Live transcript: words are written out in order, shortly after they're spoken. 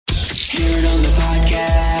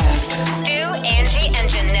Angie and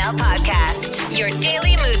Janelle podcast. Your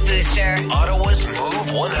daily mood booster. Ottawa's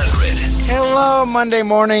Move 100. Hello, Monday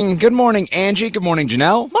morning. Good morning, Angie. Good morning,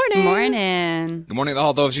 Janelle. Morning. Good morning to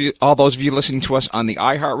all those of you listening to us on the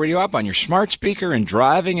iHeartRadio app, on your smart speaker, and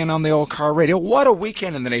driving, and on the old car radio. What a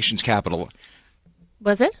weekend in the nation's capital.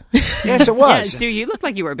 Was it? Yes, it was. Yeah, Stu, you look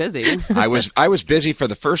like you were busy. I was busy for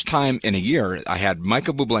the first time in a year. I had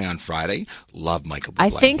Michael Bublé on Friday. Love Michael Bublé. I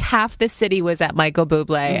think half the city was at Michael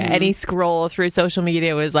Bublé. Any scroll through social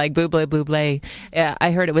media was like Bublé, Bublé. Yeah, I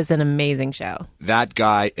heard it was an amazing show. That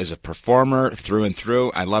guy is a performer through and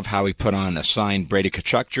through. I love how he put on a signed Brady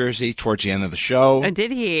Tkachuk jersey towards the end of the show. Did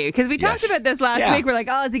he? Because we talked about this last week. We're like,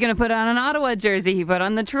 oh, is he going to put on an Ottawa jersey? He put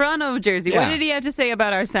on the Toronto jersey. Yeah. What did he have to say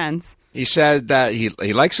about our Sens? He said that he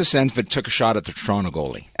likes the Sens, but took a shot at the Toronto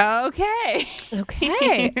goalie.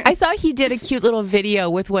 Okay. I saw he did a cute little video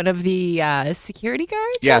with one of the security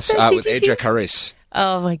guards. Yes, at the with CTC. AJ Caris.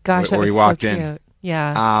 Oh my gosh, where that he was walked so in. cute.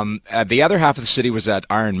 Yeah. The other half of the city was at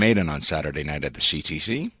Iron Maiden on Saturday night at the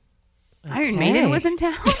CTC. Iron Maiden was in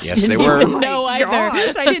town? Yes, they were. No,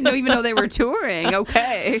 Gosh, I didn't even know they were touring.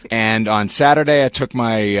 Okay. And on Saturday, I took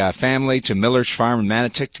my family to Miller's Farm in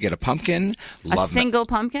Manotick to get a pumpkin. A single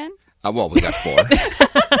pumpkin? Well, we got 4.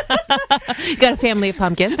 You got a family of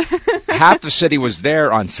pumpkins. Half the city was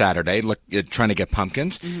there on Saturday trying to get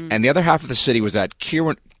pumpkins, and the other half of the city was at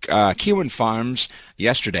Kewen Farms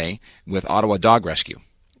yesterday with Ottawa Dog Rescue.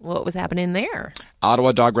 What was happening there?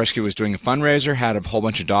 Ottawa Dog Rescue was doing a fundraiser, had a whole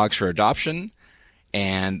bunch of dogs for adoption.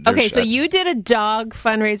 And okay, so you did a dog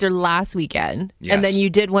fundraiser last weekend, Yes. and then you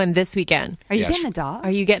did one this weekend. Are you Yes. getting a dog?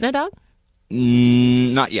 Are you getting a dog?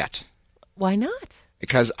 Not yet. Why not?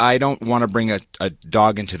 Because I don't want to bring a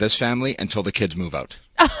dog into this family until the kids move out.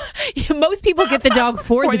 Most people get the dog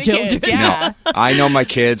for the children. kids, yeah. No, I know my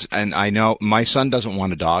kids, and I know my son doesn't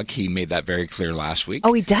want a dog. He made that very clear last week.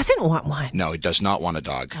 Oh, he doesn't want one. No, he does not want a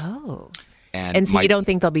dog. Oh. And so you don't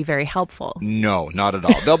think they'll be very helpful? No, not at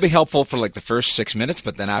all. They'll be helpful for like the first 6 minutes,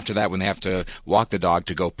 but then after that, when they have to walk the dog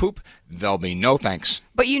to go poop, there'll be no thanks.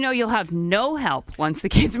 But you know you'll have no help once the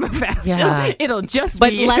kids move out. Yeah. It'll just But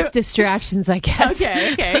be you. less distractions, I guess.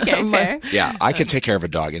 Okay, fair. Yeah, I can take care of a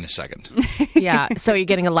dog in a second. Yeah. So you're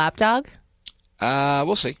getting a lap dog?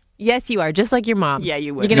 We'll see. Yes, you are, just like your mom. Yeah,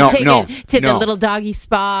 you would. You're going to No, take it to no. the little doggy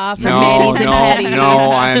spa for manis and petties.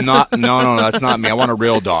 No, I'm not. No, that's not me. I want a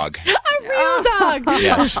real dog. A real dog.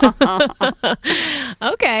 Yes.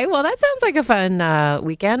 Okay, well, that sounds like a fun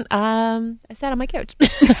weekend. I sat on my couch. You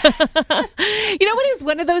know what? It was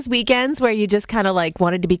one of those weekends where you just kind of like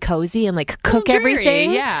wanted to be cozy and like cook dreary,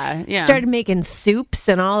 everything. yeah. Started making soups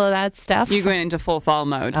and all of that stuff. You went into full fall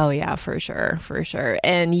mode. Oh, yeah, for sure.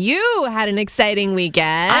 And you had an exciting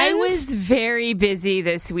weekend. I was very busy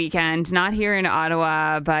this weekend, not here in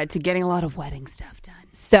Ottawa, but getting a lot of wedding stuff done.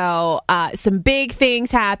 So some big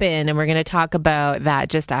things happen, and we're going to talk about that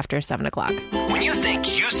just after 7 o'clock. When you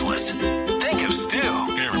think useless, think of Stu.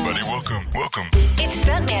 Hey, everybody, welcome. It's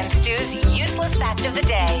Stuntman Stu's useless fact of the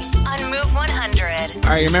day on Move 100. All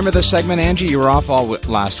right, you remember this segment, Angie? You were off all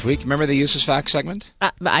last week. Remember the useless fact segment?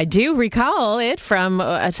 I do recall it from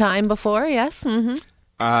a time before, yes.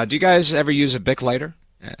 Mm-hmm. Do you guys ever use a Bic lighter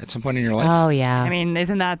at some point in your life? Oh, yeah. I mean,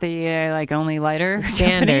 isn't that the only lighter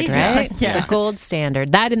standard, right? Yeah. It's the gold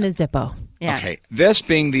standard. That and the Zippo. Yeah. Okay, this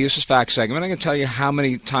being the useless fact segment, I'm going to tell you how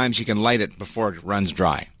many times you can light it before it runs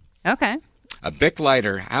dry. Okay. A Bic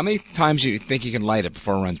lighter, how many times do you think you can light it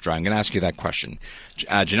before it runs dry? I'm going to ask you that question.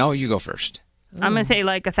 Janelle, you go first. I'm going to say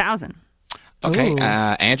like 1,000. Okay, Ooh.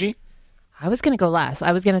 Angie? I was going to go last.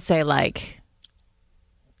 I was going to say like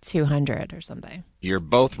 200 or something. You're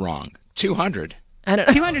both wrong. 200. I don't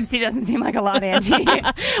know. 200 doesn't seem like a lot, Angie.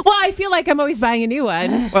 Well, I feel like I'm always buying a new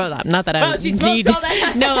one. Well, not that I Well, she smokes need. all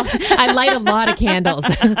that. No, I light a lot of candles.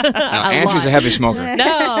 Now, Angie's a heavy smoker.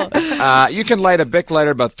 No. You can light a Bic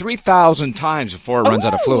lighter about 3,000 times before it runs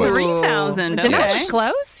out of fluid. 3,000. Janelle, Yes.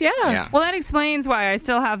 close? Yeah. Yeah. Well, that explains why I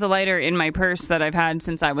still have the lighter in my purse that I've had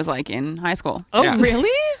since I was like in high school. Oh, Yeah.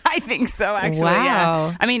 really? I think so, actually. Wow.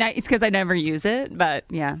 Yeah. I mean, it's because I never use it, but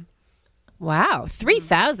yeah. Wow.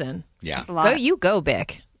 3,000. Yeah. A lot. You go,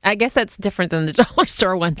 Bic. I guess that's different than the dollar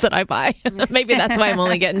store ones that I buy. Maybe that's why I'm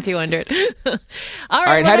only getting 200. All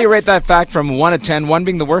right, how do you rate that fact from 1 to 10? 1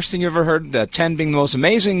 being the worst thing you've ever heard, 10 being the most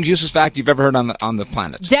amazing, useless fact you've ever heard on the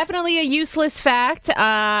planet. Definitely a useless fact.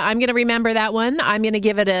 I'm going to remember that one. I'm going to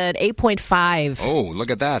give it an 8.5. Oh, look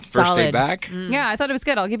at that. First day Solid. back. Yeah, I thought it was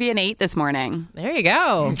good. I'll give you an 8 this morning. There you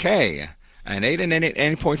go. Okay. An 8 and an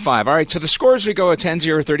 8.5. All right, to the scores we go at 10,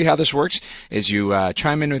 0, 30. How this works is you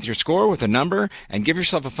chime in with your score with a number and give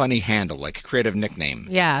yourself a funny handle, like a creative nickname.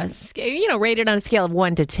 Yeah. Rated on a scale of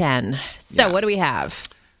 1 to 10. So Yeah. what do we have?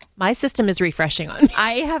 My system is refreshing on me.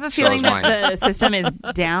 I have a So feeling is that mine. the system is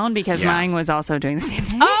down because Yeah. mine was also doing the same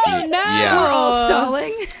thing. Oh, no. Yeah. We're all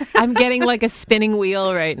stalling. I'm getting like a spinning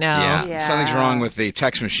wheel right now. Yeah. Yeah. Something's wrong with the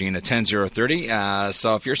text machine at 10030.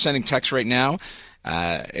 So if you're sending text right now,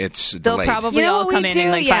 it's They'll delayed. probably all what come we in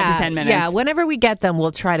do? like 5 to 10 minutes. Yeah, whenever we get them,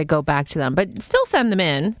 we'll try to go back to them. But still send them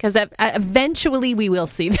in because eventually we will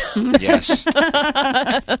see them. Yes.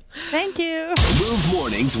 Thank you. Move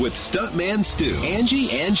mornings with Stuntman Stu,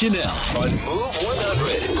 Angie, and Janelle on Move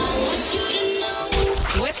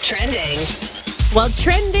 100. What's trending? Well,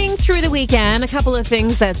 trending through the weekend, a couple of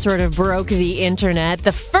things that sort of broke the internet.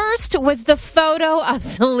 The first was the photo of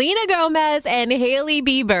Selena Gomez and Hailey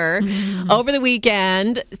Bieber over the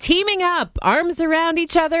weekend, teaming up, arms around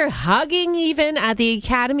each other, hugging even at the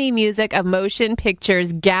Academy Music of Motion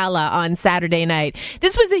Pictures Gala on Saturday night.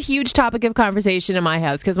 This was a huge topic of conversation in my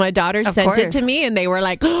house because my daughter sent it to course. me and they were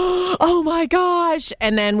like, oh my gosh.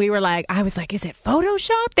 And then I was like, is it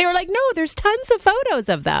Photoshop? They were like, no, there's tons of photos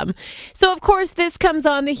of them. So, of course, this comes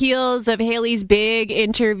on the heels of Hailey's big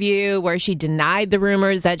interview where she denied the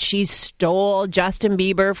rumors that she stole Justin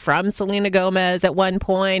Bieber from Selena Gomez at one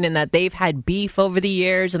point and that they've had beef over the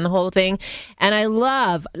years and the whole thing. And I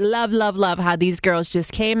love how these girls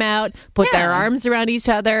just came out, put their arms around each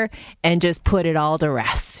other, and just put it all to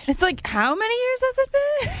rest. It's like, how many years has it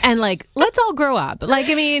been? And like, let's all grow up. Like,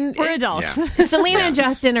 I mean, We're adults. Yeah. Selena and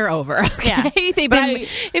Justin are over. Okay? Yeah. They've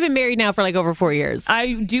been married now for like over 4 years.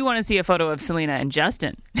 I do want to see a photo of Selena and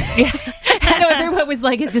Justin. I know everyone was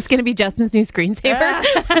like, is this going to be Justin's new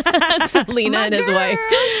screensaver? Selena and his wife.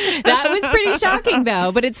 That was pretty shocking,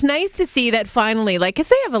 though. But it's nice to see that finally, like, because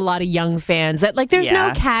they have a lot of young fans, that, like, there's no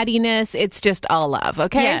Yeah. cattiness. It's just all love,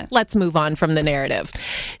 okay? Yeah. Let's move on from the narrative.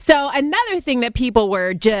 So another thing that people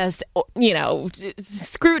were just,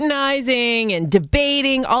 scrutinizing and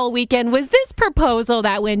debating all weekend was this proposal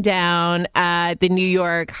that went down at the New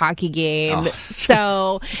York hockey game.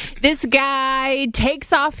 So this guy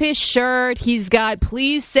takes off his shirt. He's got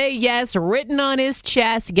 "Please Say Yes" written on his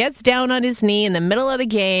chest, gets down on his knee in the middle of the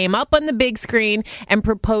game, up on the big screen, and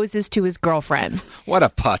proposes to his girlfriend. What a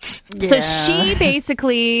putz. So she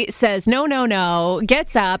basically says, no,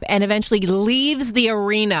 gets up, and eventually leaves the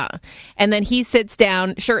arena. And then he sits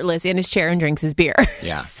down shirtless in his chair and drinks his beer.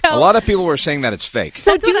 Yeah. So- a lot of people were saying that it's fake.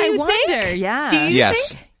 So That's do what I you wonder, think? yeah. Do you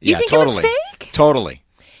Yes. think? You Yeah, think totally. it was fake? Totally.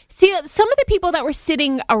 See, some of the people that were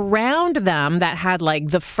sitting around them that had like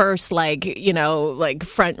the first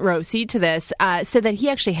front row seat to this said that he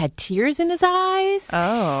actually had tears in his eyes.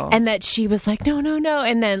 Oh. And that she was like, no.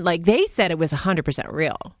 And then like they said it was 100%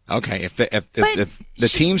 real. Okay, if the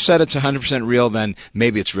team said it's 100% real, then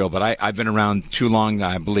maybe it's real. But I've been around too long.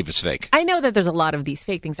 I believe it's fake. I know that there's a lot of these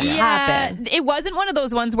fake things that happen. It wasn't one of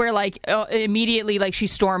those ones where like immediately like she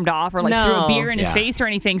stormed off or like No. threw a beer in his Yeah. face or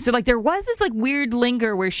anything. So like there was this like weird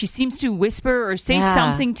linger where she seems to whisper or say Yeah.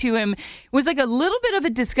 something to him. It was like a little bit of a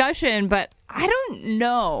discussion, but I don't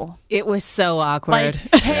know. It was so awkward.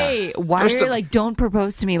 Like, hey, why First are you of- like, don't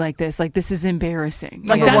propose to me like this? Like, this is embarrassing.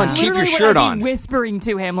 Like, Number that's one, keep your literally what shirt I'd be on. whispering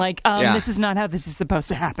to him, like, Yeah. this is not how this is supposed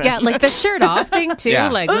to happen. Yeah, like the shirt off thing too. Yeah.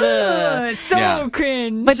 Like, Ugh, ugh. it's so Yeah.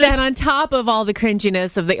 cringe. But then on top of all the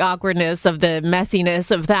cringiness of the awkwardness of the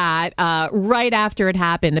messiness of that, right after it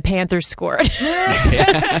happened, the Panthers scored.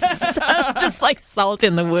 So it's just like salt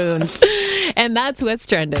in the wounds. And that's what's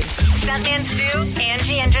trending. Stuntman Stu,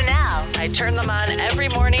 Angie, and Janelle. I turn them on every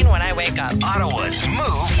morning when I wake up. Ottawa's Move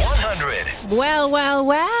 100. Well.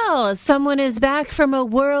 Someone is back from a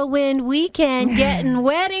whirlwind weekend getting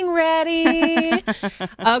wedding ready.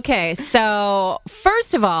 Okay, so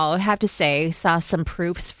first of all, I have to say, saw some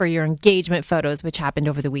proofs for your engagement photos, which happened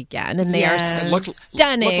over the weekend, and they Yes. are Looked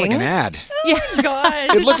stunning. like an ad.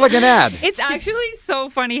 gosh. It looked like an ad. It's actually so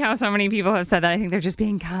funny how so many people have said that. I think they're just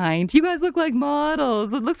being kind. You guys look like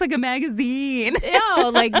models. It looks like a magazine. No,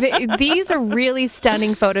 like these are really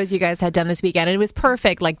stunning photos you guys had done this weekend. And it was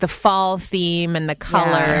perfect. Like the fall theme and the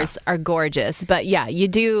colors are gorgeous. But yeah, you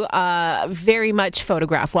do very much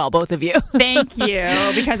photograph well, both of you. Thank you.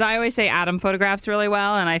 Because I always say Adam photographs really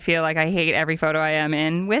well, and I feel like I hate every photo I am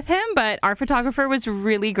in with him. But our photographer was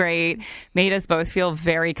really great, made us both feel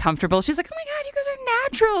very comfortable. She's like, oh my God, you guys are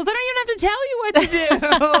naturals. I don't even have to tell you what to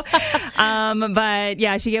do. But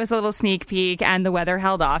yeah, she gave us a little sneak peek, and the weather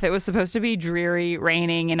held off. It was supposed to be dreary,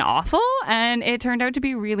 raining, and awful, and it turned out to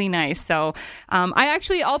be really nice. So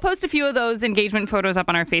I'll post a few of those engagement photos up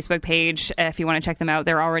on our Facebook page if you want to check them out.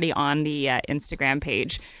 They're already on the Instagram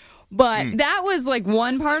page. But that was like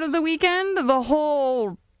one part of the weekend. The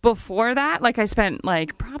whole before that, like I spent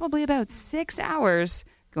like probably about 6 hours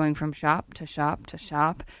going from shop to shop to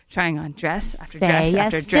shop, trying on dress after Say dress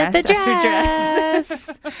yes after to dress the after dress.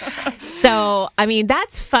 dress. So, I mean,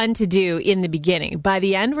 that's fun to do in the beginning. By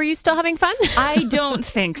the end, were you still having fun? I don't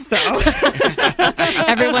think so.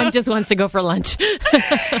 Everyone just wants to go for lunch.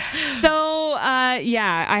 So,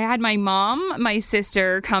 yeah, I had my mom, my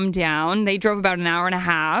sister come down. They drove about an hour and a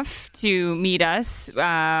half to meet us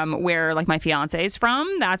where, like, my fiance is from.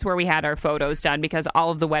 That's where we had our photos done because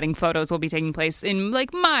all of the wedding photos will be taking place in,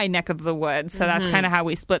 like, my neck of the woods. So that's kind of how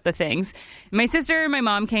we split the things. My sister and my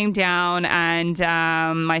mom came down, and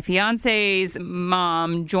my fiance's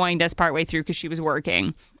mom joined us partway through because she was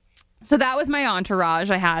working. So that was my entourage.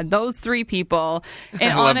 I had those three people.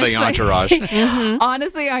 And I love the entourage.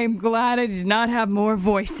 Honestly, I am glad I did not have more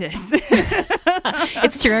voices.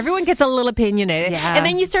 It's true. Everyone gets a little opinionated. Yeah. And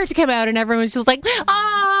then you start to come out and everyone's just like,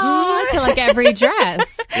 oh, to like every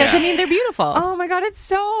dress. Because, I mean, they're beautiful. Oh my God, it's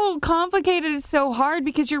so complicated. It's so hard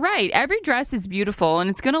because you're right. Every dress is beautiful and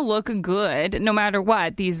it's going to look good no matter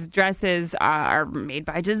what. These dresses are made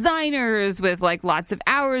by designers with like lots of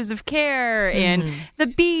hours of care and the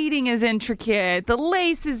beading is intricate. The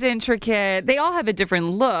lace is intricate. They all have a different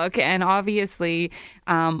look and obviously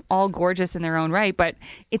all gorgeous in their own right, but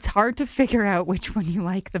it's hard to figure out which one you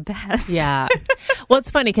like the best. Yeah. Well,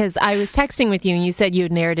 it's funny because I was texting with you and you said you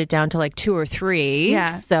had narrowed it down to like 2 or 3.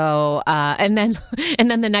 Yeah. So, and then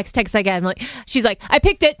the next text I get, I'm like, she's like, I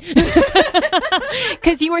picked it.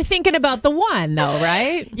 Because you were thinking about the one though,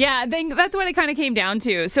 right? Yeah, that's what it kind of came down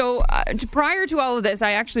to. So prior to all of this,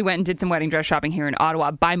 I actually went and did some wedding dress shopping here in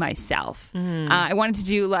Ottawa by myself. I wanted to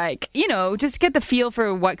do like, just get the feel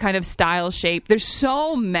for what kind of style, shape. There's so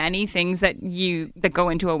many things that go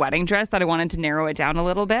into a wedding dress that I wanted to narrow it down a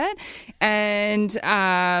little bit. And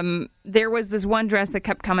there was this one dress that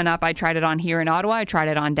kept coming up. I tried it on here in Ottawa. I tried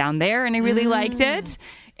it on down there, and I really liked it.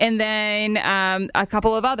 And then a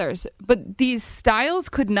couple of others. But these styles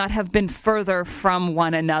could not have been further from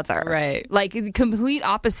one another. Right. Like complete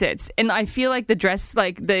opposites. And I feel like the dress,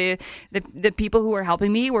 like the people who were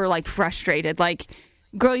helping me were like frustrated. Like,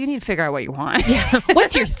 girl, you need to figure out what you want. Yeah.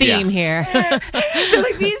 What's your theme here?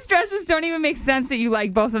 Like these dresses don't even make sense that you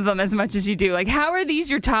like both of them as much as you do. Like, how are these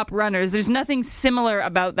your top runners? There's nothing similar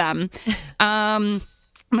about them.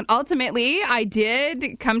 But ultimately, I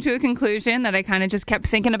did come to a conclusion that I kind of just kept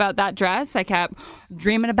thinking about that dress. I kept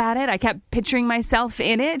dreaming about it. I kept picturing myself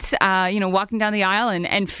in it, walking down the aisle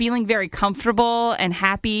and feeling very comfortable and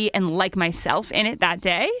happy and like myself in it that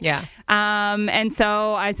day. Yeah. And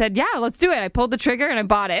so I said, yeah, let's do it. I pulled the trigger and I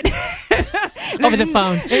bought it. Over the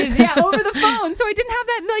phone. Over the phone. So I didn't have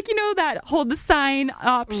that, that hold the sign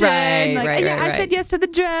option. Right, right. I said yes to the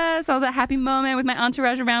dress, all that happy moment with my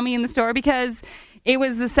entourage around me in the store because it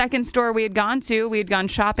was the second store we had gone to. We had gone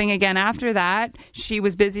shopping again after that. She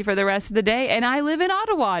was busy for the rest of the day. And I live in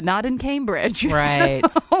Ottawa, not in Cambridge. Right.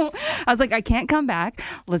 So I was like, I can't come back.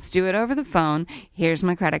 Let's do it over the phone. Here's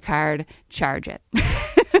my credit card. Charge it.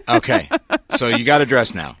 Okay. So you got a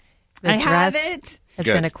dress now. The I have dress it. has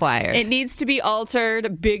Good. been acquired. It needs to be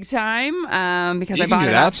altered big time because You I can bought do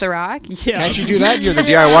it that. off the rack. Yeah. Can't you do that? You're the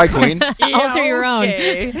DIY queen. Alter your own.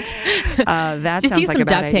 Okay. That Just sounds use like some a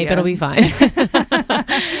bad duct tape. idea. It'll be fine.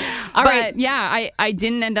 All right. But yeah, I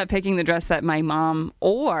didn't end up picking the dress that my mom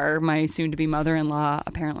or my soon-to-be mother-in-law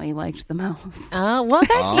apparently liked the most. Well,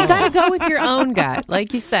 you got to go with your own gut.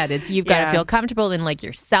 Like you said, you've got to Yeah. feel comfortable and like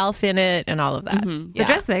yourself in it and all of that. The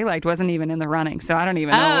dress they liked wasn't even in the running, so I don't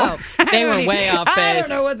even know. Oh, they were way off I base. don't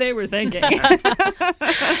know what they were thinking.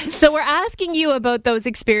 So we're asking you about those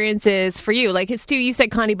experiences for you. Like Stu, you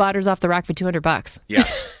said Connie bought hers off the rack for $200.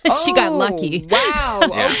 Yes. She got lucky. Wow.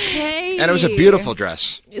 Yeah. Okay. And it was a beautiful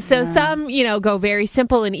dress. So some, go very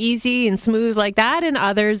simple and easy and smooth like that. And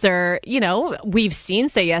others are, we've seen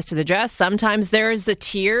say yes to the dress. Sometimes there's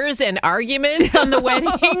tears and arguments on the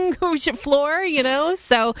wedding floor,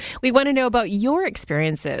 So we want to know about your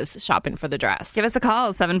experiences shopping for the dress. Give us a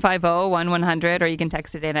call, 750-1100, or you can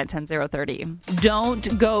text it in at 10030.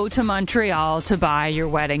 Don't go to Montreal to buy your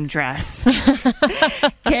wedding dress.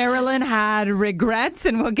 Carolyn had regrets,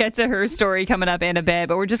 and we'll get to her story coming up in a bit,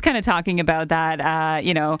 but we're just kind of talking about that,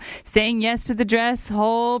 saying yes to the dress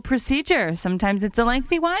whole procedure. Sometimes it's a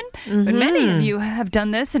lengthy one, but many of you have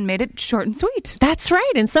done this and made it short and sweet. That's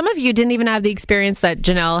right. And some of you didn't even have the experience that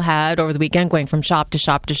Janelle had over the weekend going from shop to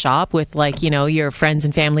shop to shop with your friends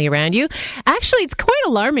and family around you. Actually, it's quite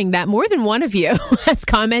alarming that more than one of you has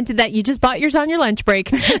commented that you just bought yours on your lunch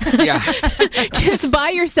break. Yeah. Just by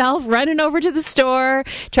yourself, running over to the store,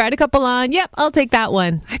 tried a couple on. Yep, I'll take that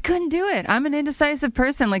one. I couldn't do it. I'm an indecisive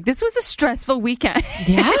person. Like, this was a stressful weekend.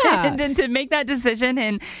 Yeah. Yeah. and to make that decision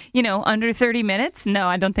in, under 30 minutes, no,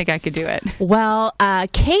 I don't think I could do it. Well,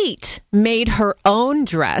 Kate made her own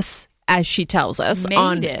dress, as she tells us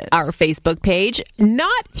on our Facebook page,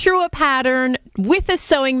 not through a pattern with a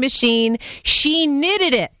sewing machine. She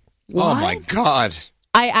knitted it. Oh, my God.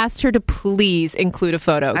 I asked her to please include a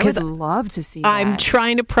photo I would love to see that. I'm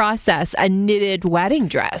trying to process a knitted wedding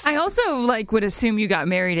dress. I also would assume you got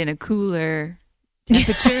married in a cooler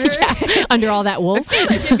temperature. Yeah, under all that wool.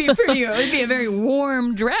 It'd be a very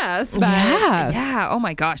warm dress. But yeah. Oh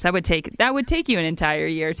my gosh, that would take you an entire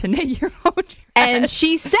year to knit your own dress. And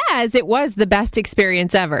she says it was the best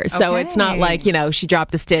experience ever. So it's not like, she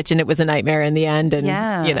dropped a stitch and it was a nightmare in the end.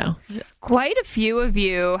 And, Quite a few of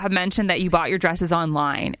you have mentioned that you bought your dresses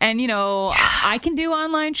online. And, I can do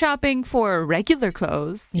online shopping for regular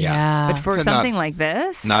clothes. Yeah. But for something like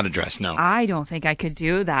this? Not a dress, no. I don't think I could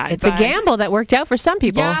do that. It's a gamble that worked out for some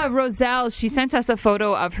people. Yeah, Roselle, she sent us a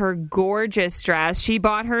photo of her gorgeous dress. She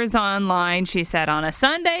bought hers online. She said on a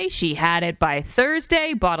Sunday, she had it by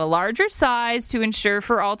Thursday, bought a larger size to ensure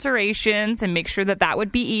for alterations and make sure that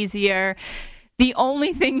would be easier. The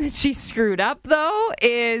only thing that she screwed up, though,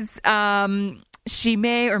 is she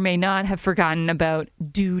may or may not have forgotten about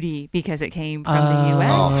duty because it came from the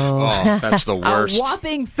U.S. Oh, that's the worst. A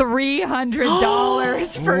whopping $300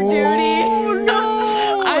 for duty. Oh,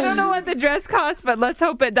 no. I don't know what the dress costs, but let's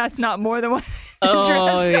hope that's not more than what the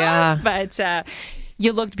dress costs. But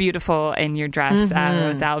you looked beautiful in your dress,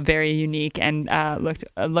 Roselle. Very unique and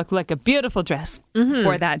looked like a beautiful dress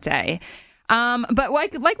for that day. But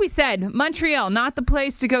like we said, Montreal, not the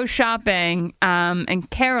place to go shopping. And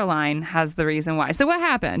Caroline has the reason why. So what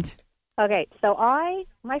happened? Okay, so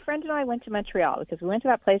my friend and I went to Montreal because we went to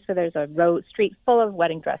that place where there's a street full of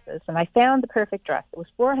wedding dresses, and I found the perfect dress. It was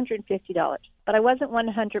 $450, but I wasn't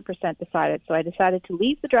 100% decided, so I decided to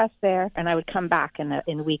leave the dress there, and I would come back in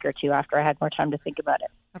a week or two after I had more time to think about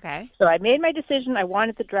it. Okay. So I made my decision. I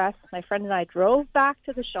wanted the dress. My friend and I drove back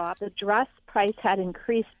to the shop. The dress price had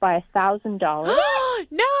increased by $1,000.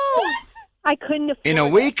 No! I couldn't afford it. In a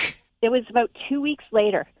week? It was about 2 weeks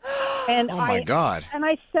later. And oh, my God. And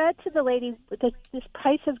I said to the lady, this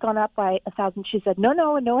price has gone up by $1,000. She said,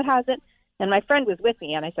 no, it hasn't. And my friend was with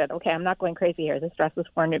me, and I said, okay, I'm not going crazy here. This dress was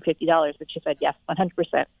 $450. But she said, yes,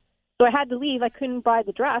 100%. So I had to leave. I couldn't buy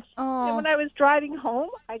the dress. Oh. And when I was driving home,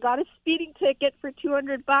 I got a speeding ticket for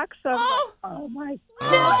 $200. So I'm like, oh, my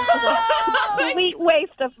God. Complete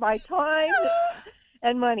waste of my time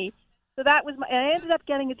and money. So that was I ended up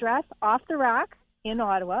getting a dress off the rack in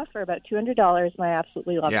Ottawa for about $200, and I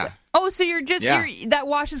absolutely loved it. Oh, so you're that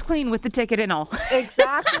wash is clean with the ticket and all.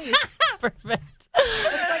 Exactly. Perfect.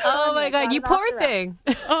 Like oh my God, you poor thing.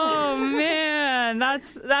 Oh man,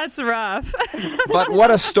 that's rough. But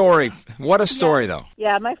what a story. What a story, though.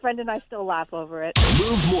 Yeah, my friend and I still laugh over it.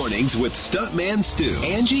 Move Mornings with Stuntman Stu,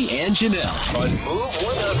 Angie, and Janelle on Move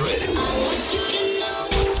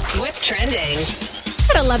 100. What's trending?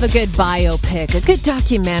 I love a good biopic, a good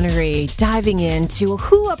documentary diving into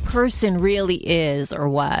who a person really is or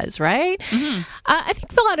was, right? Mm-hmm. I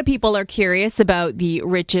think a lot of people are curious about the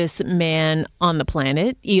richest man on the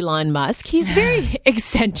planet, Elon Musk. He's very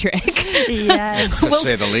eccentric. Yes. To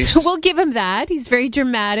say the least. We'll give him that. He's very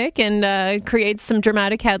dramatic and creates some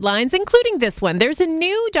dramatic headlines, including this one. There's a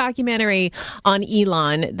new documentary on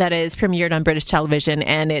Elon that is premiered on British television,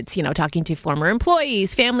 and it's, talking to former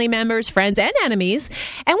employees, family members, friends, and enemies.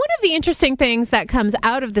 And one of the interesting things that comes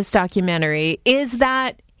out of this documentary is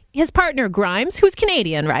that his partner, Grimes, who's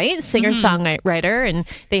Canadian, right? Singer-songwriter, and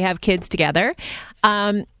they have kids together.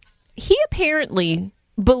 He apparently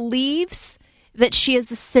believes that she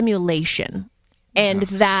is a simulation and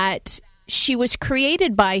that she was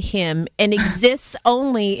created by him and exists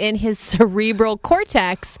only in his cerebral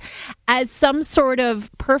cortex as some sort of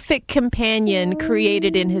perfect companion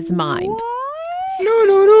created in his mind. No.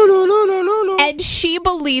 And she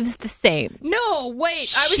believes the same. No,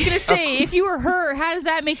 wait. I was going to say, if you were her, how does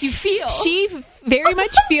that make you feel? She very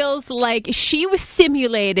much feels like she was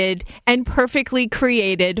simulated and perfectly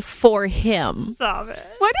created for him. Stop it.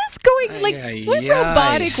 What is going, what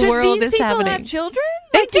robotic world is happening? Should these people have children?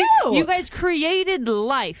 They do. You guys created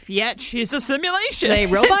life, yet she's a simulation. Are they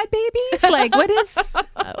robot babies? What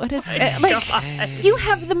is you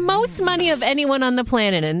have the most money of anyone on the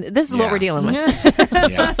planet, and this is what we're dealing with.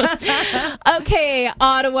 Okay,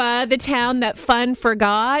 Ottawa, the town that fun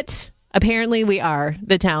forgot. Apparently we are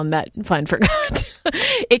the town that fun forgot.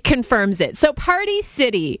 It confirms it. So Party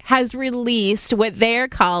City has released what they're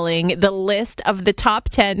calling the list of the top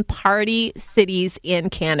 10 party cities in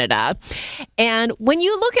Canada. And when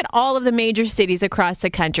you look at all of the major cities across the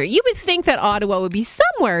country, you would think that Ottawa would be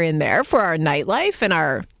somewhere in there for our nightlife and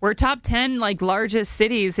our We're top 10 largest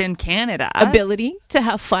cities in Canada. ability to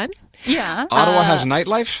have fun. Yeah. Ottawa has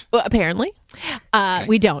nightlife? Well, apparently.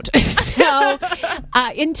 We don't. So,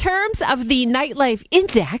 in terms of the nightlife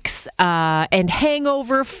index and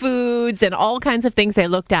hangover foods and all kinds of things they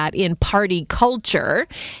looked at in party culture,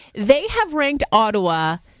 they have ranked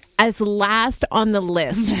Ottawa as last on the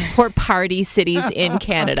list for party cities in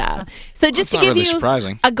Canada. So just to give really you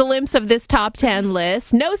surprising. a glimpse of this top 10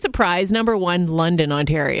 list, no surprise, number 1, London,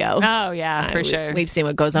 Ontario. Oh, yeah, for sure. We've seen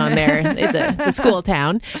what goes on there. It's a school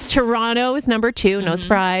town. Toronto is number 2, no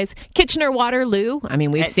surprise. Kitchener-Waterloo. I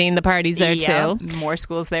mean, we've seen the parties there Yeah, too. more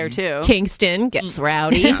schools there, too. Kingston gets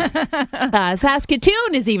rowdy.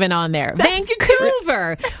 Saskatoon is even on there.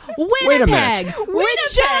 Vancouver, Wait a minute. Winnipeg,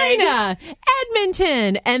 Regina,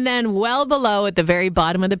 Edmonton, and then well below at the very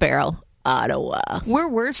bottom of the barrel, Ottawa. We're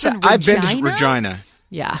worse than I've been Regina? to Regina.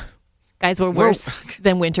 Yeah. Guys, we're worse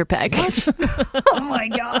than Winterpeg. Oh, my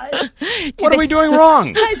God. What are we doing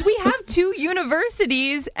wrong? Guys, we have 2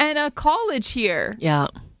 universities and a college here. Yeah.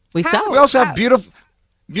 We How? suck. We also have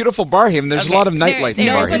beautiful Barhaven. There's a lot of nightlife in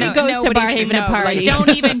Nobody Barhaven. goes to Barhaven to party. Don't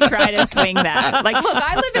even try to swing that. Look,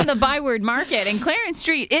 I live in the Byward Market, and Clarence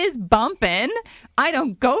Street is bumping. I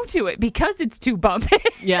don't go to it because it's too bumping.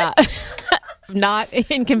 Yeah. Not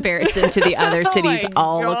in comparison to the other Oh cities my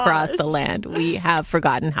all gosh. across the land. We have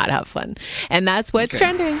forgotten how to have fun. And that's what's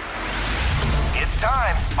trending. It's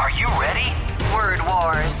time. Are you ready? Word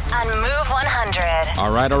Wars on Move 100.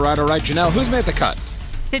 All right. Janelle, who's made the cut?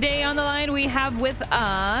 Today on the line, we have with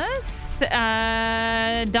us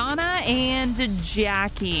Donna and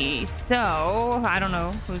Jackie. So, I don't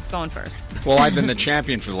know who's going first. Well, I've been the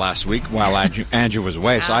champion for the last week while Andrew was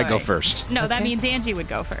away, so I go All right. first. No, that means Angie would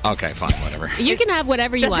go first. Okay, fine, whatever. You can have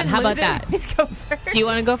whatever you want. How about that? Please go first. Do you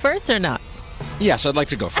want to go first or not? Yes, I'd like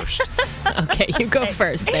to go first. Okay, you go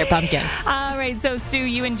first there, Pumpkin. All right, so Stu,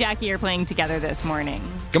 you and Jackie are playing together this morning.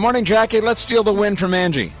 Good morning, Jackie. Let's steal the win from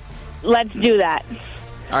Angie. Let's do that.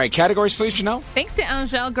 All right, categories, please, Janelle. Thanks to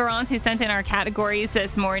Angèle Garant, who sent in our categories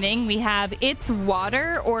this morning. We have It's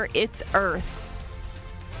Water or It's Earth.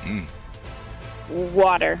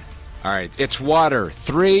 Water. All right, it's water.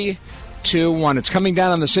 3, 2, 1. It's coming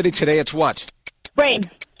down on the city today. It's what? Rain.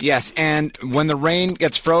 Yes, and when the rain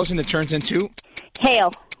gets frozen, it turns into?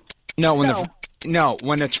 Hail. No, when Snow.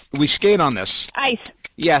 when it's we skate on this. Ice.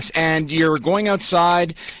 Yes, and you're going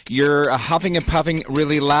outside. You're huffing and puffing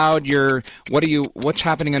really loud. What's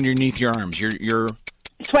happening underneath your arms? You're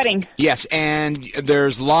Sweating. yes, and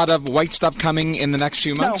there's a lot of white stuff coming in the next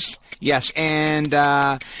few months. Yes, and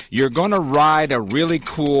you're going to ride a really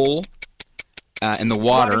cool in the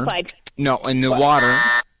water. Water slide. No, in the water.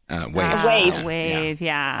 Wave. Wave. Wave,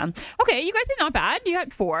 yeah. Okay, you guys did not bad. You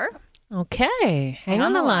had 4. Okay, hang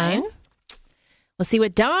on the line. We'll see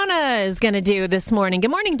what Donna is going to do this morning.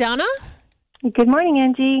 Good morning, Donna. Good morning,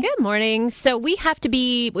 Angie. Good morning. So we have to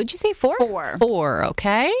be, would you say 4? 4. 4,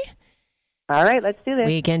 okay? All right, let's do this.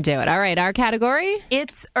 We can do it. All right, our category?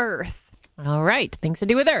 It's Earth. All right, things to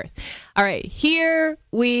do with Earth. All right, here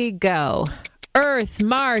we go. Earth,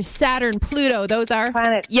 Mars, Saturn, Pluto, those are?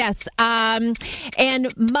 Planets. Yes. And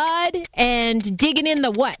mud and digging in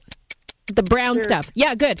the what? The brown stuff.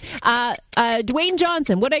 Yeah, good. Dwayne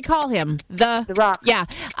Johnson, what do I call him? The Rock. Yeah.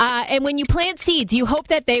 And when you plant seeds, you hope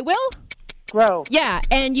that they will? Grow. Yeah.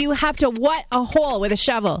 And you have to what a hole with a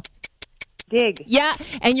shovel? Dig. Yeah.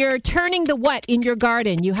 And you're turning the what in your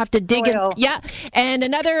garden? You have to dig in. Soil. Yeah. And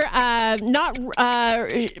another, not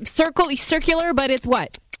circular, but it's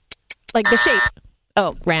what? Like the shape.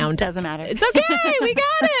 Oh, round. Doesn't matter. It's okay. We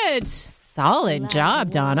got it. Solid job,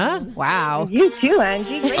 Donna. Wow. You too,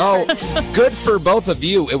 Angie. Great. Oh, good for both of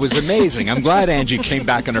you. It was amazing. I'm glad Angie came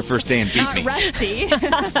back on her first day and beat Not me. rusty.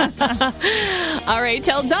 All right.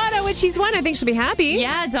 Tell Donna what she's won. I think she'll be happy.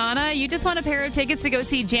 Yeah, Donna, you just won a pair of tickets to go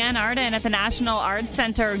see Jan Arden at the National Arts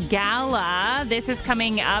Center Gala. This is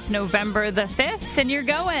coming up November the 5th, and you're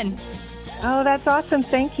going. Oh, that's awesome.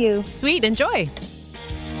 Thank you. Sweet. Enjoy.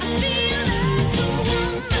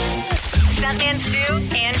 Stuntman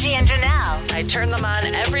Stu, Angie, and Janelle. I turn them on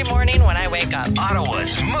every morning when I wake up.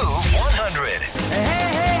 Ottawa's Move 100.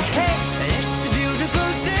 It's a beautiful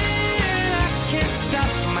day. I can't stop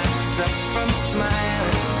myself from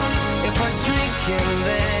smiling. If I drink and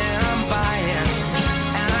then I'm buying.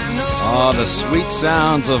 And I know Oh, the sweet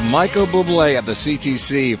sounds of Michael Bublé at the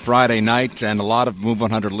CTC Friday night, and a lot of Move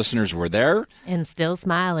 100 listeners were there. And still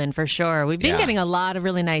smiling, for sure. We've been Yeah. getting a lot of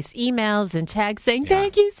really nice emails and texts saying,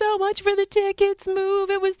 thank you so much for the tickets, Move.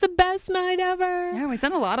 It was the best night ever. Yeah, we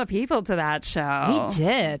sent a lot of people to that show. We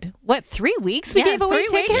did. What, 3 weeks we gave away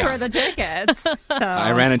 3 weeks tickets? for the tickets. So.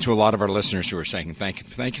 I ran into a lot of our listeners who were saying, thank you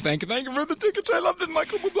for the tickets. I love this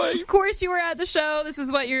Michael Bublé. Of course, you were at the show. This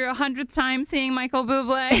is what your 100th time seeing Michael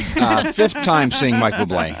Bublé. Fifth time seeing Michael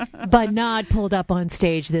Bublé. But not pulled up on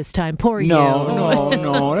stage this time. Poor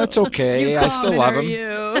No, that's okay. I still love him.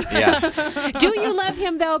 You. Yeah. Do you love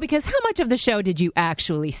him, though? Because how much of the show did you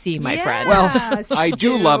actually see, my friend? Well, I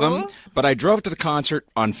do love him, but I drove to the concert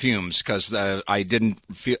on fumes because I didn't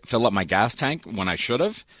fill up my gas tank when I should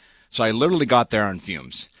have. So I literally got there on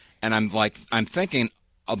fumes. And I'm thinking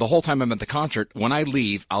the whole time I'm at the concert, when I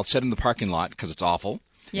leave, I'll sit in the parking lot because it's awful.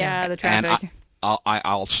 Yeah, the And traffic.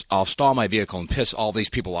 I'll stall my vehicle and piss all these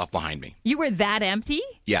people off behind me. You were that empty?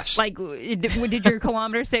 Yes. Like, did your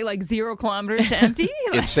kilometer say like 0 kilometers to empty?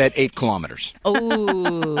 It said 8 kilometers.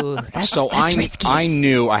 Oh, that's risky. I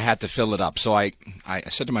knew I had to fill it up. So I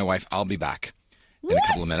said to my wife, I'll be back in a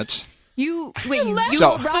couple of minutes. You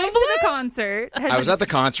So- arrived to the concert. I was at the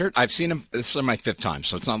concert. I've seen him. This is my 5th time,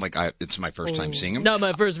 so it's not like it's my first time seeing him. Not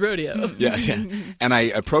my first rodeo. Yeah. And I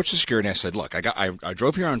approached the security and I said, look, I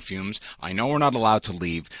drove here on fumes. I know we're not allowed to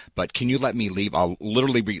leave, but can you let me leave? I'll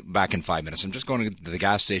literally be back in 5 minutes. I'm just going to the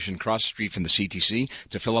gas station across the street from the CTC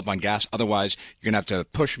to fill up on gas. Otherwise, you're going to have to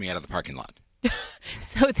push me out of the parking lot.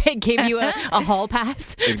 So they gave you a hall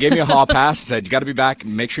pass? They gave me a hall pass, said, you got to be back.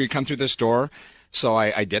 Make sure you come through this door. So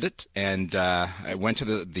I did it, and I went to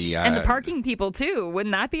the and the parking people, too.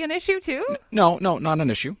 Wouldn't that be an issue, too? No, not an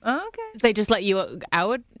issue. Oh, okay. They just let you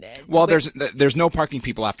out? Well, there's no parking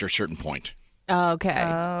people after a certain point. Oh,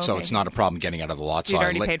 okay. So it's not a problem getting out of the lot. You'd So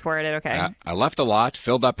already paid for it, okay. I left the lot,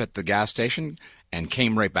 filled up at the gas station, and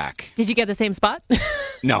came right back. Did you get the same spot?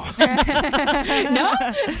 No. No?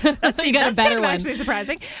 So you got a better one. Actually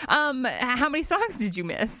surprising. How many songs did you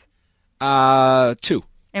miss? 2.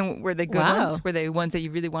 And were they good Wow. ones? Were they ones that you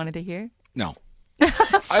really wanted to hear? No.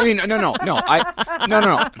 I mean, no. No.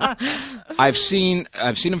 I've seen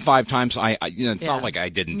him 5 times. It's not like I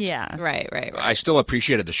didn't. Yeah. Right. I still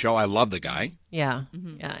appreciated the show. I love the guy, Yeah.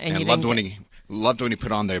 Yeah. And you loved didn't when he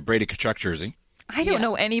put on the Brady Tkachuk jersey. I don't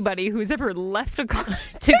know anybody who's ever left a car.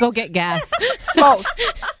 to go get gas. Well,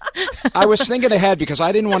 I was thinking ahead because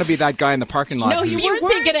I didn't want to be that guy in the parking lot. No, you weren't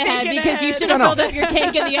thinking ahead thinking because you ahead. should have No. filled up your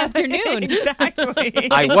tank in the afternoon. Exactly.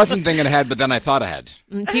 I wasn't thinking ahead, but then I thought ahead.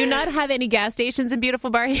 Do you not have any gas stations in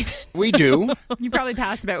beautiful Barhaven? We do. You probably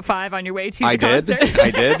passed about 5 on your way to I the did. concert.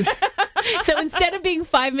 I did. So instead of being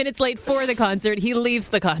 5 minutes late for the concert, he leaves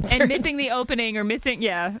the concert. And missing the opening or missing,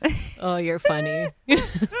 yeah. Oh, you're funny.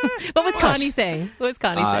 What was Connie saying? What was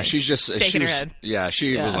Connie saying? She's just Shaking her head. Yeah,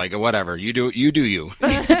 she was like, whatever. You do you.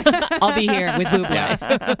 I'll be here with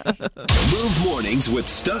Bublé. Move mornings with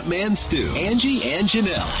Stuntman Stu, Angie, and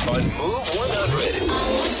Janelle on Move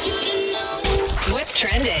 100. What's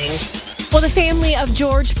trending? Well, the family of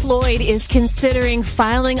George Floyd is considering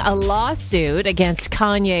filing a lawsuit against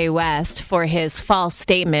Kanye West for his false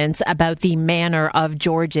statements about the manner of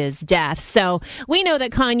George's death. So we know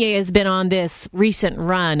that Kanye has been on this recent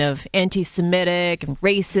run of anti-Semitic and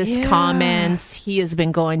racist comments. He has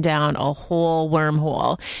been going down a whole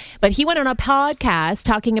wormhole. But he went on a podcast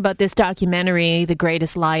talking about this documentary, The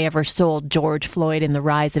Greatest Lie Ever Sold, George Floyd and the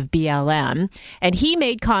Rise of BLM. And he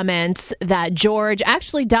made comments that George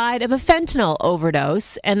actually died of a fentanyl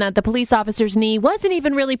overdose and that the police officer's knee wasn't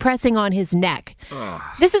even really pressing on his neck.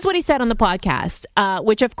 This is what he said on the podcast,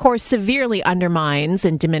 which of course severely undermines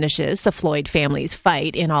and diminishes the Floyd family's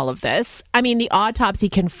fight in all of this. I mean, the autopsy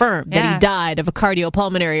confirmed that he died of a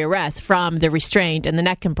cardiopulmonary arrest from the restraint and the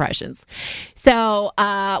neck compressions. So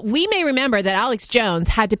we may remember that Alex Jones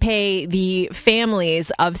had to pay the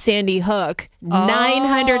families of Sandy Hook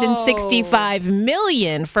 $965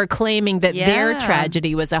 million for claiming that their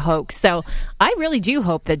tragedy was a hoax. So I really do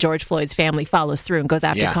hope that George Floyd's family follows through and goes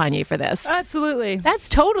after Kanye for this. Absolutely. That's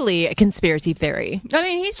totally a conspiracy theory. I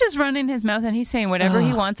mean, he's just running his mouth and he's saying whatever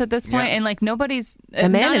he wants at this point, and like nobody's The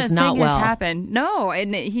man is not well. has happened. No,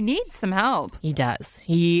 and he needs some help. He does.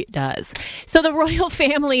 He does. So the royal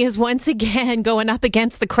family is once again going up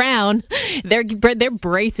against the crown. They're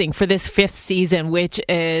bracing for this 5th season, which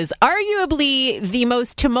is arguably be the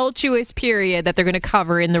most tumultuous period that they're going to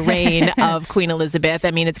cover in the reign of Queen Elizabeth.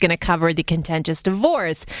 I mean, it's going to cover the contentious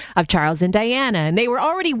divorce of Charles and Diana. And they were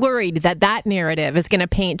already worried that that narrative is going to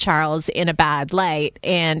paint Charles in a bad light.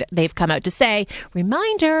 And they've come out to say,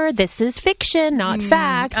 reminder, this is fiction, not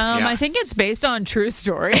fact. I think it's based on true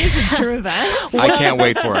stories and true events. I can't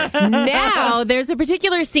wait for it. Now, there's a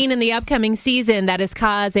particular scene in the upcoming season that is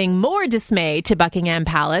causing more dismay to Buckingham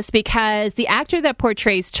Palace because the actor that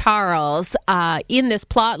portrays Charles in this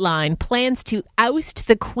plot line plans to oust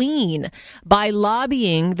the Queen by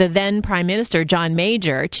lobbying the then Prime Minister, John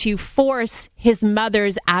Major, to force his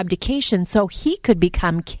mother's abdication so he could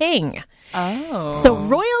become king. Oh. So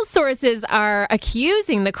royal sources are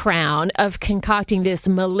accusing the Crown of concocting this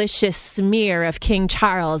malicious smear of King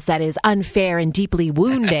Charles that is unfair and deeply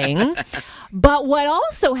wounding. But what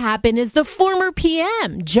also happened is the former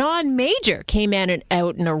PM, John Major, came out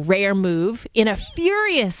in a rare move in a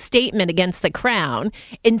furious statement against the Crown,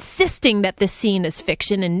 insisting that the scene is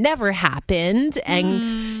fiction and never happened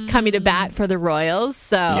and coming to bat for the royals.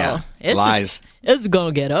 So lies. It's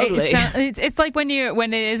going to get ugly. It's like when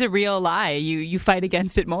it is a real lie, you fight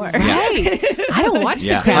against it more. Right. I don't watch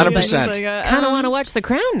The Crown. 100%. Kind of want to watch The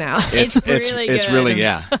Crown now. It's really good. It's really,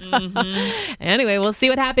 yeah. Anyway, we'll see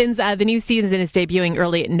what happens. The new season is debuting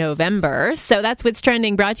early in November. So that's what's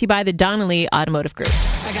trending, brought to you by the Donnelly Automotive Group.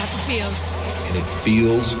 I got the feels. And it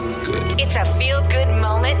feels good. It's a feel-good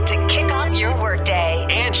moment to kick off your workday.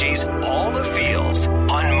 Angie's All the Feels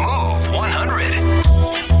on Move 100.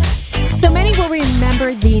 So many will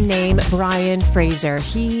remember the name Brian Fraser.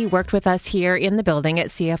 He worked with us here in the building at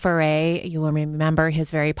CFRA. You will remember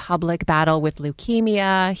his very public battle with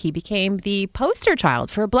leukemia. He became the poster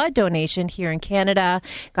child for blood donation here in Canada.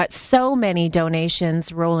 Got so many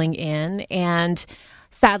donations rolling in and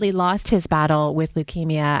sadly lost his battle with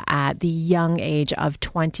leukemia at the young age of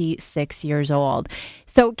 26 years old.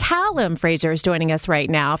 So Callum Fraser is joining us right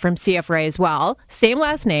now from CFRA as well. Same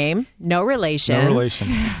last name, no relation. No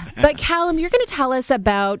relation. But Callum, you're going to tell us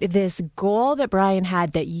about this goal that Brian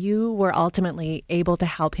had that you were ultimately able to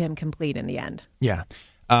help him complete in the end. Yeah.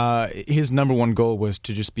 His number one goal was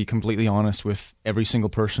to just be completely honest with every single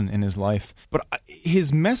person in his life. But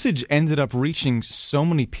his message ended up reaching so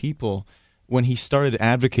many people when he started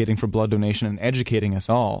advocating for blood donation and educating us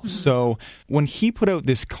all. Mm-hmm. So when he put out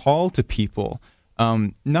this call to people,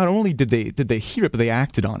 not only did they hear it, but they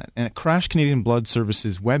acted on it. And it crashed Canadian Blood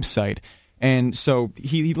Services website. And so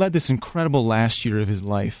he led this incredible last year of his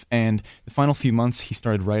life. And the final few months, he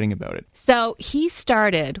started writing about it. So he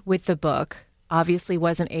started with the book, obviously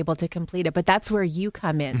wasn't able to complete it, but that's where you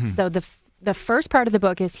come in. Mm-hmm. So the first part of the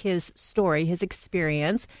book is his story, his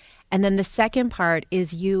experience. And then the second part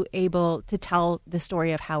is you able to tell the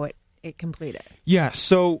story of how it completed. Yeah,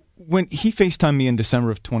 so when he FaceTimed me in December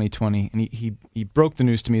of 2020, and he broke the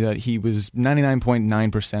news to me that he was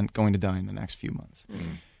 99.9% going to die in the next few months. Mm.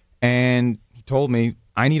 And he told me,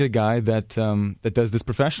 I need a guy that does this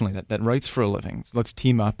professionally, that writes for a living. So let's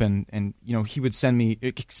team up. And you know, he would send me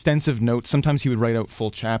extensive notes. Sometimes he would write out full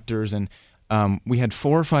chapters. And we had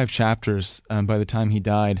 4 or 5 chapters by the time he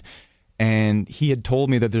died. And he had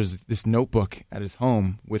told me that there's this notebook at his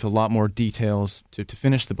home with a lot more details to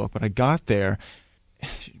finish the book. But I got there,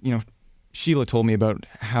 you know, Sheila told me about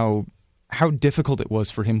how difficult it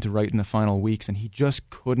was for him to write in the final weeks, and he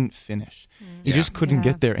just couldn't finish. He just couldn't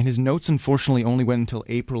get there. And his notes, unfortunately, only went until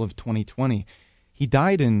April of 2020. He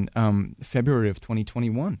died in February of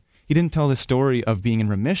 2021. He didn't tell the story of being in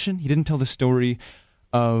remission. He didn't tell the story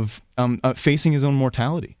of facing his own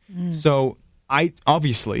mortality. Mm. So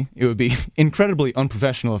obviously, it would be incredibly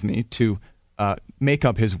unprofessional of me to make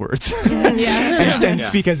up his words and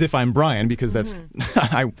speak as if I'm Brian, because that's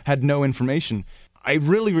I had no information. I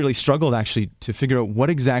really, really struggled actually to figure out what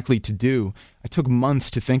exactly to do. I took months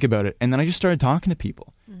to think about it, and then I just started talking to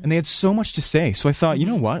people, and they had so much to say. So I thought, you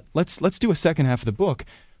know what? Let's do a second half of the book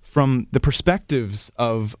from the perspectives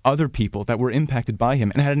of other people that were impacted by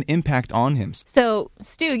him and had an impact on him. So,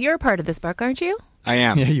 Stu, you're a part of this book, aren't you? I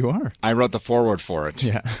am. Yeah, you are. I wrote the foreword for it.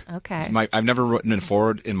 Yeah. Okay. I've never written a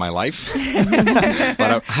foreword in my life,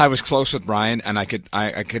 but I was close with Brian, and I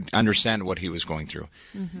could understand what he was going through.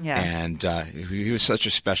 Mm-hmm. Yeah. And he was such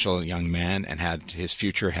a special young man and had his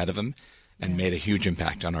future ahead of him and made a huge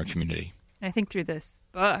impact on our community. I think through this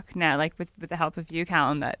book now, like with the help of you,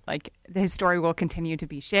 Callum, that like his story will continue to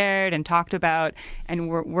be shared and talked about, and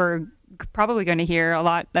we're probably going to hear a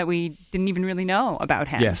lot that we didn't even really know about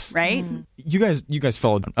him. Yes. Right? Mm. You guys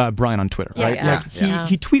followed Brian on Twitter, right? Yeah. Like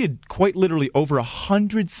he tweeted quite literally over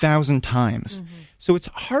 100,000 times. Mm-hmm. So it's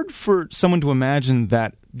hard for someone to imagine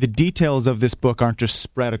that the details of this book aren't just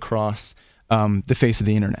spread across the face of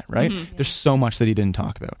the internet, right? There's so much that he didn't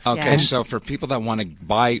talk about. Okay, Yeah. so for people that want to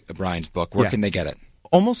buy Brian's book, where Yeah. can they get it?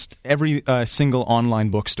 Almost every single online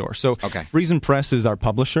bookstore. So Okay. Friesen Press is our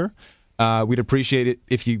publisher. We'd appreciate it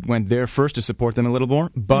if you went there first to support them a little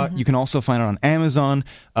more. But you can also find it on Amazon,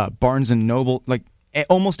 Barnes & Noble, like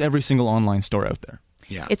almost every single online store out there.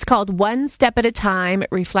 Yeah. It's called One Step at a Time,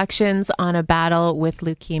 Reflections on a Battle with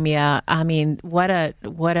Leukemia. I mean, what a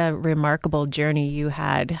remarkable journey you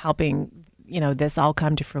had helping, this all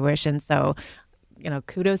come to fruition. So,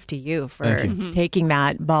 kudos to you for Thank you. taking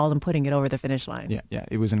that ball and putting it over the finish line. Yeah,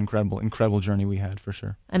 it was an incredible journey we had for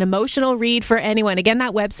sure. An emotional read for anyone. Again,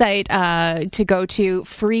 that website to go to,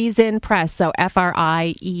 Friesen Press, so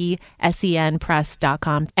FRIESEN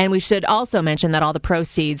Press.com. And we should also mention that all the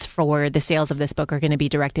proceeds for the sales of this book are going to be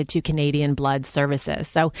directed to Canadian Blood Services.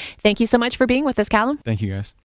 So thank you so much for being with us, Callum. Thank you, guys.